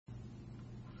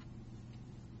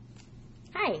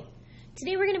Hi,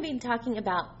 today we're going to be talking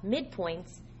about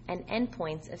midpoints and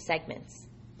endpoints of segments.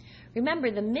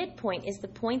 Remember, the midpoint is the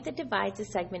point that divides a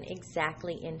segment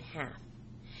exactly in half.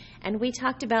 And we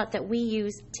talked about that we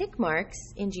use tick marks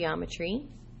in geometry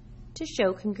to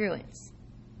show congruence.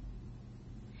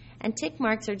 And tick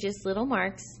marks are just little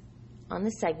marks on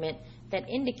the segment that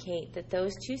indicate that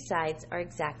those two sides are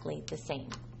exactly the same.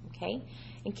 Okay?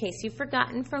 In case you've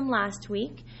forgotten from last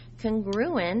week,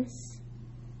 congruence,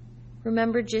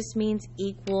 remember, just means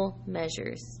equal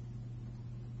measures.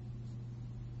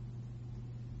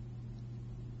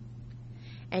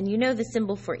 And you know the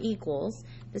symbol for equals.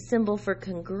 The symbol for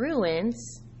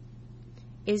congruence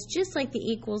is just like the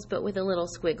equals but with a little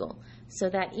squiggle. So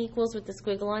that equals with the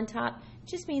squiggle on top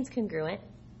just means congruent.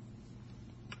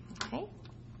 Okay?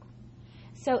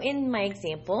 So in my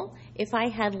example, if I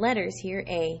had letters here,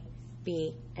 A,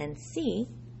 B, and C,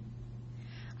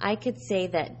 I could say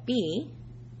that B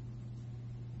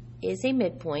is a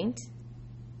midpoint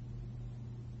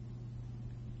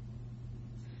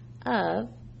of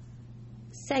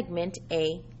segment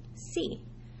AC,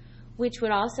 which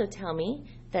would also tell me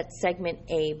that segment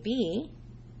AB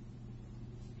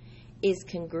is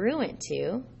congruent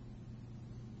to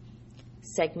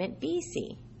segment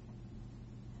BC.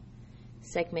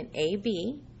 Segment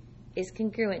AB is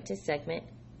congruent to segment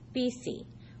BC,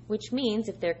 which means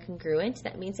if they're congruent,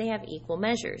 that means they have equal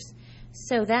measures.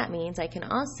 So that means I can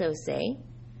also say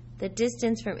the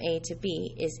distance from A to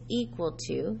B is equal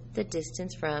to the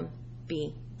distance from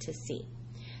B to C.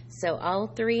 So all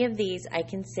three of these I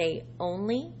can say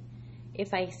only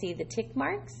if I see the tick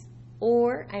marks,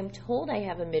 or I'm told I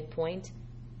have a midpoint,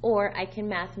 or I can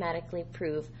mathematically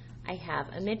prove I have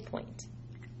a midpoint.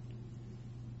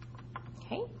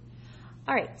 Okay?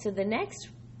 All right, so the next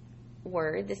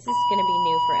word, this is going to be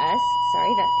new for us.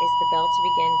 Sorry, that is the bell to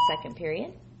begin second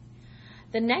period.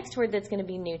 The next word that's going to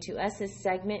be new to us is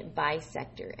segment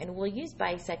bisector, and we'll use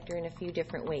bisector in a few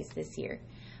different ways this year.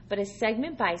 But a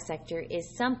segment bisector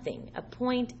is something, a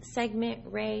point, segment,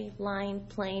 ray, line,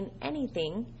 plane,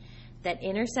 anything that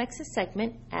intersects a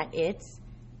segment at its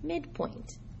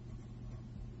midpoint.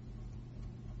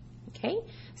 Okay,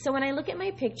 so when I look at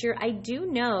my picture, I do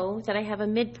know that I have a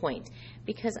midpoint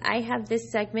because I have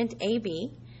this segment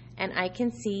AB and I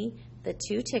can see the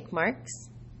two tick marks.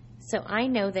 So I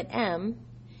know that M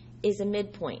is a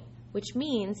midpoint, which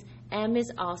means M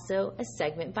is also a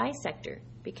segment bisector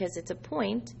because it's a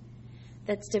point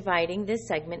that's dividing this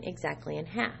segment exactly in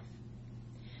half.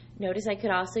 Notice I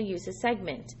could also use a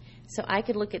segment. So I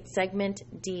could look at segment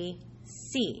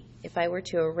DC. If I were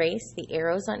to erase the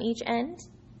arrows on each end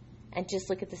and just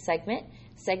look at the segment,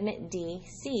 segment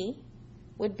DC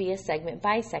would be a segment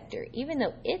bisector. Even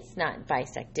though it's not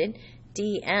bisected,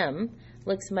 DM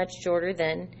looks much shorter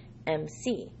than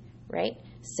MC, right?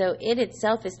 So it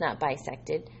itself is not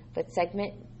bisected, but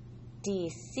segment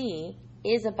DC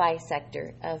is a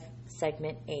bisector of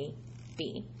segment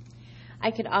AB.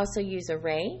 I could also use a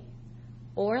ray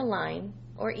or a line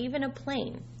or even a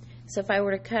plane. So if I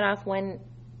were to cut off one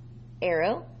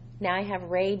arrow, now I have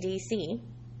ray DC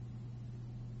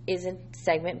is a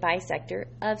segment bisector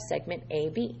of segment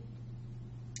AB.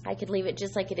 I could leave it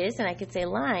just like it is and I could say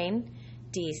line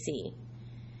DC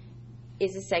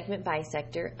is a segment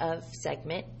bisector of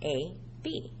segment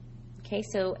AB. Okay,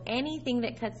 so anything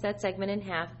that cuts that segment in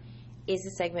half is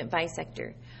a segment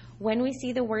bisector. When we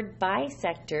see the word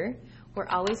bisector, we're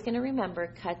always going to remember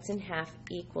cuts in half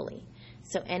equally.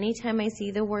 So anytime I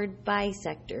see the word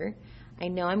bisector, I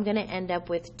know I'm going to end up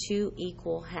with two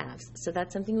equal halves. So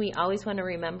that's something we always want to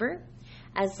remember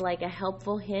as like a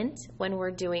helpful hint when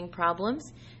we're doing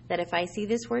problems, that if I see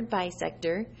this word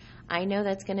bisector, I know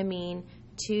that's going to mean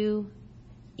two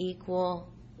equal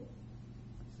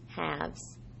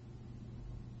halves.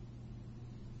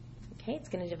 Okay, it's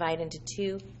going to divide into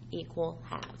two equal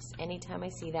halves anytime I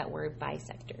see that word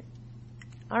bisector.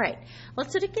 All right,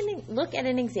 let's look at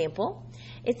an example.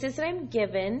 It says that I'm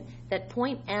given that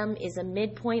point M is a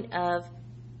midpoint of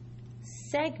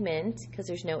segment, because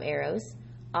there's no arrows,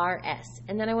 RS.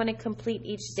 And then I want to complete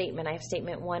each statement. I have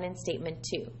statement 1 and statement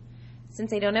 2.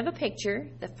 Since I don't have a picture,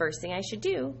 the first thing I should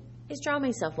do is draw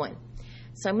myself one.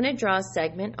 So I'm going to draw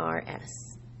segment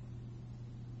RS.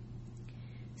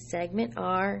 Segment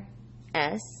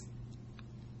RS.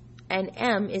 And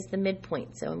M is the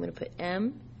midpoint. So I'm going to put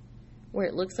M where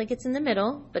it looks like it's in the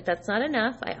middle, but that's not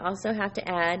enough. I also have to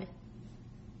add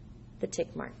the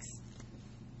tick marks.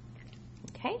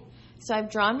 Okay, so I've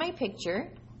drawn my picture.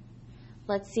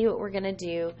 Let's see what we're going to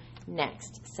do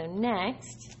next. So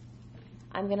next,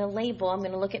 I'm going to label, I'm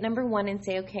going to look at number 1 and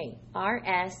say, okay,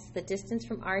 RS, the distance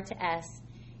from R to S,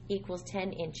 equals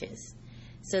 10 inches.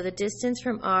 So the distance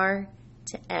from R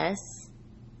to S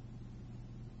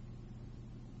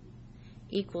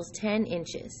equals 10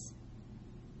 inches.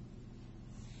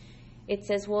 It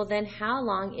says, well, then how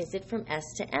long is it from S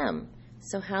to M?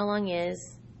 So how long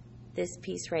is this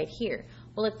piece right here?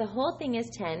 Well, if the whole thing is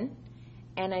 10,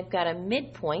 and I've got a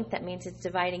midpoint, that means it's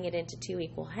dividing it into 2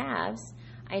 equal halves,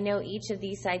 I know each of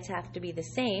these sides have to be the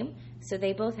same, so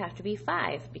they both have to be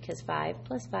 5, because 5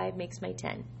 plus 5 makes my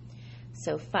 10.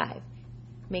 So 5.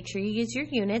 Make sure you use your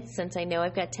units. Since I know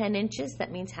I've got 10 inches,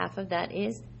 that means half of that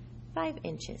is 5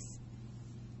 inches.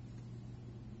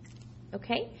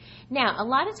 Okay? Now, a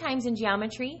lot of times in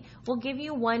geometry, we'll give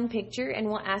you one picture and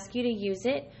we'll ask you to use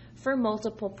it for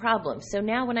multiple problems. So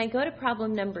now when I go to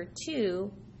problem number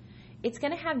 2, it's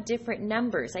going to have different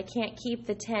numbers. I can't keep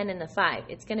the 10 and the 5.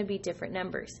 It's going to be different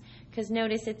numbers. Because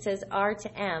notice it says R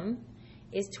to M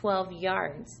is 12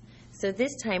 yards. So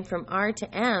this time from R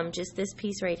to M, just this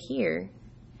piece right here,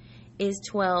 is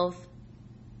 12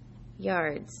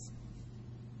 yards.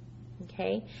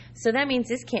 Okay? So that means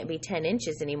this can't be 10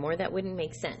 inches anymore. That wouldn't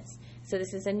make sense. So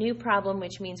this is a new problem,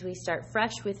 which means we start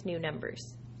fresh with new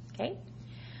numbers. Okay?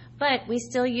 But we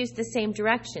still use the same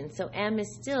direction, so M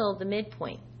is still the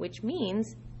midpoint, which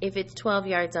means if it's 12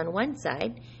 yards on one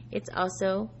side, it's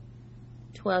also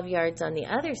 12 yards on the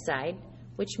other side,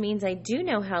 which means I do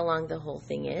know how long the whole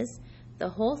thing is. The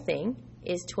whole thing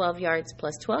is 12 yards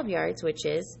plus 12 yards, which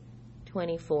is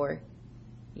 24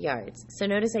 yards. So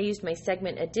notice I used my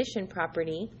segment addition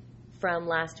property from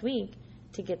last week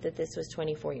to get that this was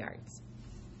 24 yards.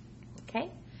 Okay?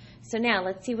 So now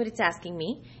let's see what it's asking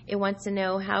me. It wants to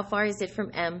know how far is it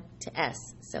from M to S.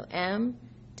 So M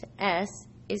to S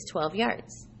is 12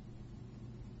 yards.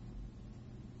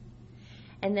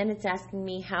 And then it's asking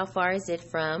me how far is it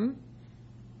from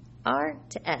R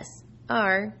to S.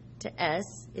 R to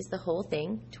S is the whole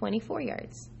thing, 24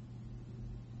 yards.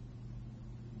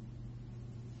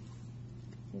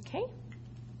 Okay?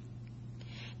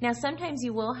 Now sometimes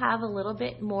you will have a little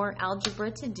bit more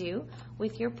algebra to do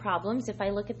with your problems. If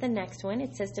I look at the next one,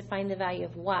 it says to find the value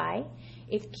of y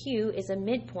if Q is a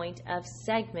midpoint of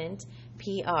segment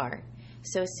PR.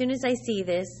 So as soon as I see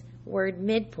this word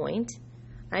midpoint,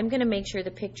 I'm going to make sure the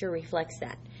picture reflects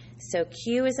that. So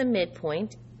Q is a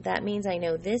midpoint. That means I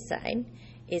know this side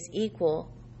is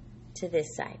equal to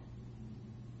this side.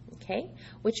 Okay?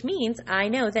 Which means I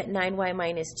know that 9y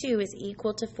minus 2 is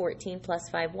equal to 14 plus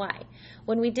 5y.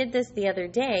 When we did this the other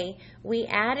day, we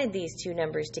added these two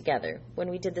numbers together when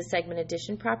we did the segment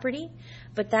addition property,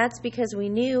 but that's because we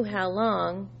knew how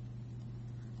long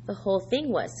the whole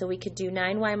thing was. So we could do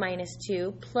 9y minus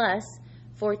 2 plus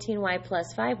 14y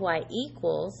plus 5y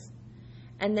equals,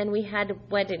 and then we had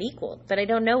what it equaled. But I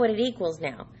don't know what it equals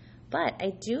now. But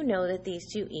I do know that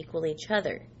these two equal each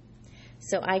other.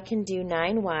 So I can do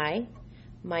 9y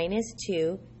minus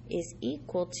 2 is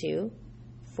equal to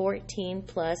 14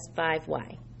 plus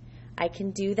 5y. I can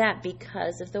do that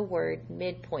because of the word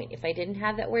midpoint. If I didn't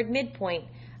have that word midpoint,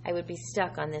 I would be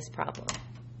stuck on this problem.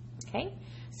 Okay?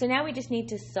 So now we just need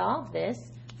to solve this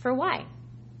for y.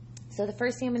 So the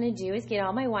first thing I'm going to do is get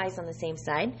all my y's on the same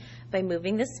side by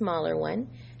moving the smaller one.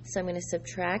 So I'm going to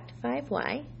subtract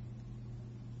 5y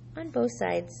on both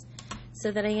sides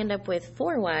so that I end up with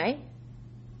 4y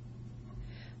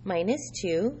minus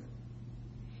 2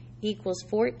 equals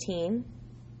 14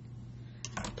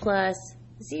 plus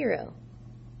 0,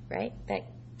 right?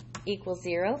 That equals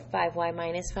 0, 5y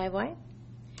minus 5y.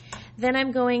 Then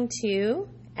I'm going to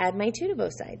add my 2 to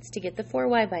both sides to get the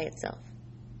 4y by itself.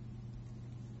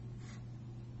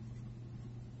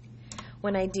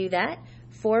 When I do that,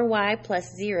 4y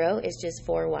plus 0 is just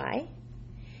 4y,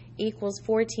 equals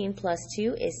 14 plus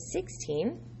 2 is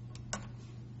 16.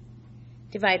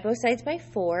 Divide both sides by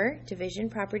 4, division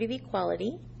property of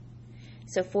equality.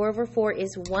 So 4 over 4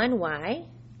 is 1y,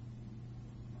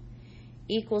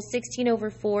 equals 16 over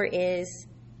 4 is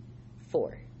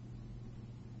 4.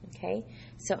 Okay,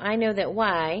 so I know that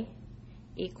y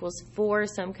equals 4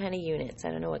 some kind of units.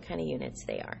 I don't know what kind of units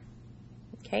they are.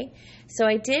 Okay, so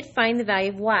I did find the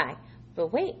value of y,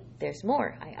 but wait, there's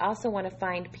more. I also want to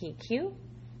find PQ,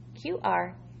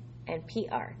 QR, and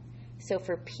PR. So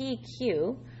for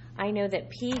PQ, I know that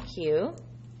PQ,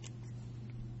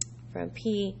 from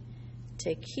P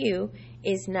to Q,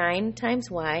 is 9 times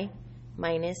y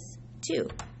minus 2.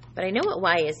 But I know what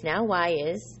y is now. Y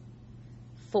is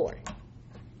 4.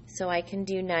 So I can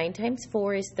do 9 times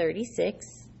 4 is 36.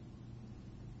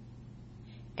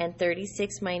 And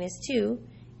 36 minus 2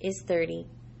 is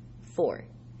 34.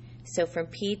 So from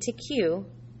P to Q,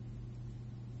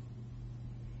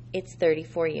 it's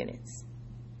 34 units.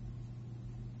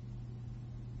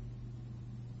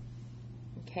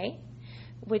 Okay?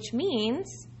 which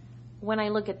means when I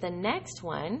look at the next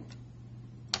one,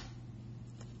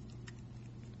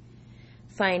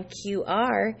 find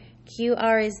QR.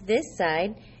 QR is this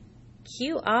side.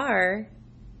 QR,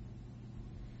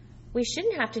 we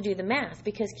shouldn't have to do the math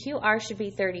because QR should be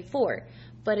 34.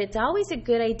 But it's always a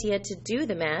good idea to do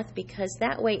the math because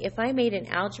that way if I made an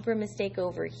algebra mistake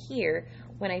over here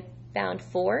when I found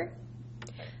 4,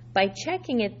 by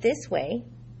checking it this way,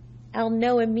 I'll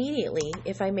know immediately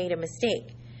if I made a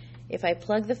mistake. If I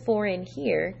plug the 4 in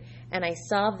here and I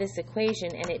solve this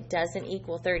equation and it doesn't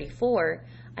equal 34,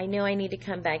 I know I need to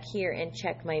come back here and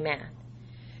check my math.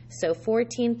 So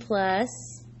 14 plus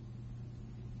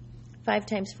 5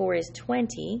 times 4 is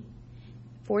 20.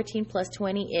 14 plus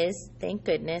 20 is, thank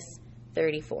goodness,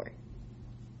 34.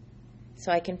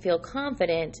 So I can feel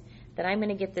confident that I'm going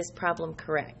to get this problem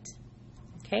correct.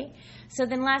 Okay? So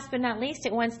then last but not least,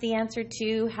 it wants the answer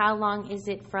to how long is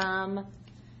it from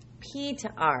P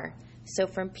to R. So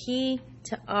from P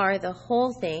to R, the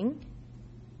whole thing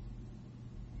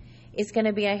is going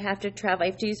to be I have to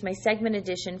use my segment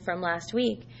addition from last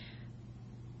week,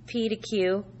 P to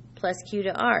Q plus Q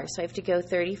to R. So I have to go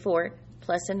 34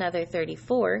 plus another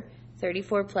 34.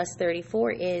 34 plus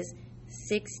 34 is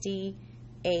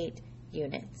 68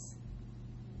 units.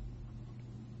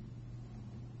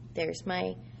 There's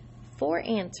my 4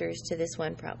 answers to this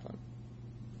one problem.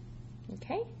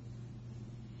 Okay?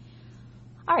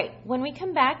 All right, when we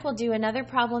come back, we'll do another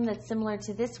problem that's similar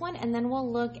to this one, and then we'll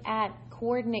look at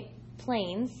coordinate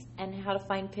planes and how to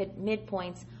find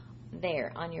midpoints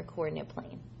there on your coordinate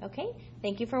plane. Okay?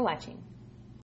 Thank you for watching.